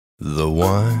The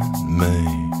wine may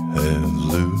have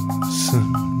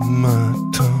loosened my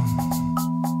tongue,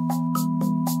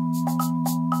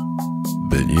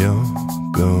 but you're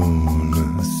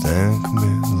gonna thank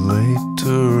me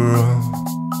later on.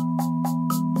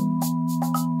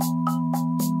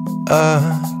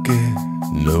 I get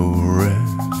no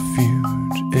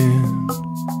refuge in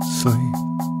sleep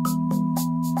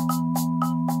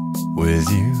with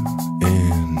you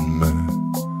in my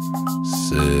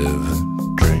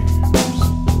seven dreams,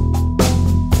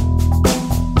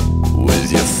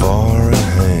 with your foreign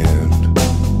hand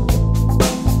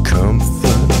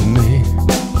comfort me,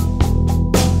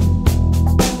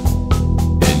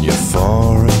 in your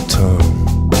foreign tongue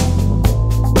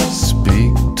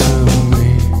speak to me.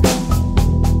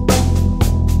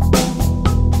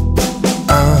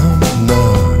 I'm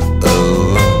not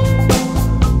alone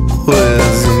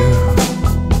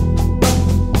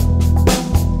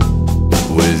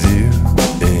with you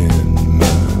in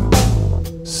my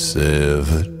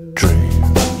severed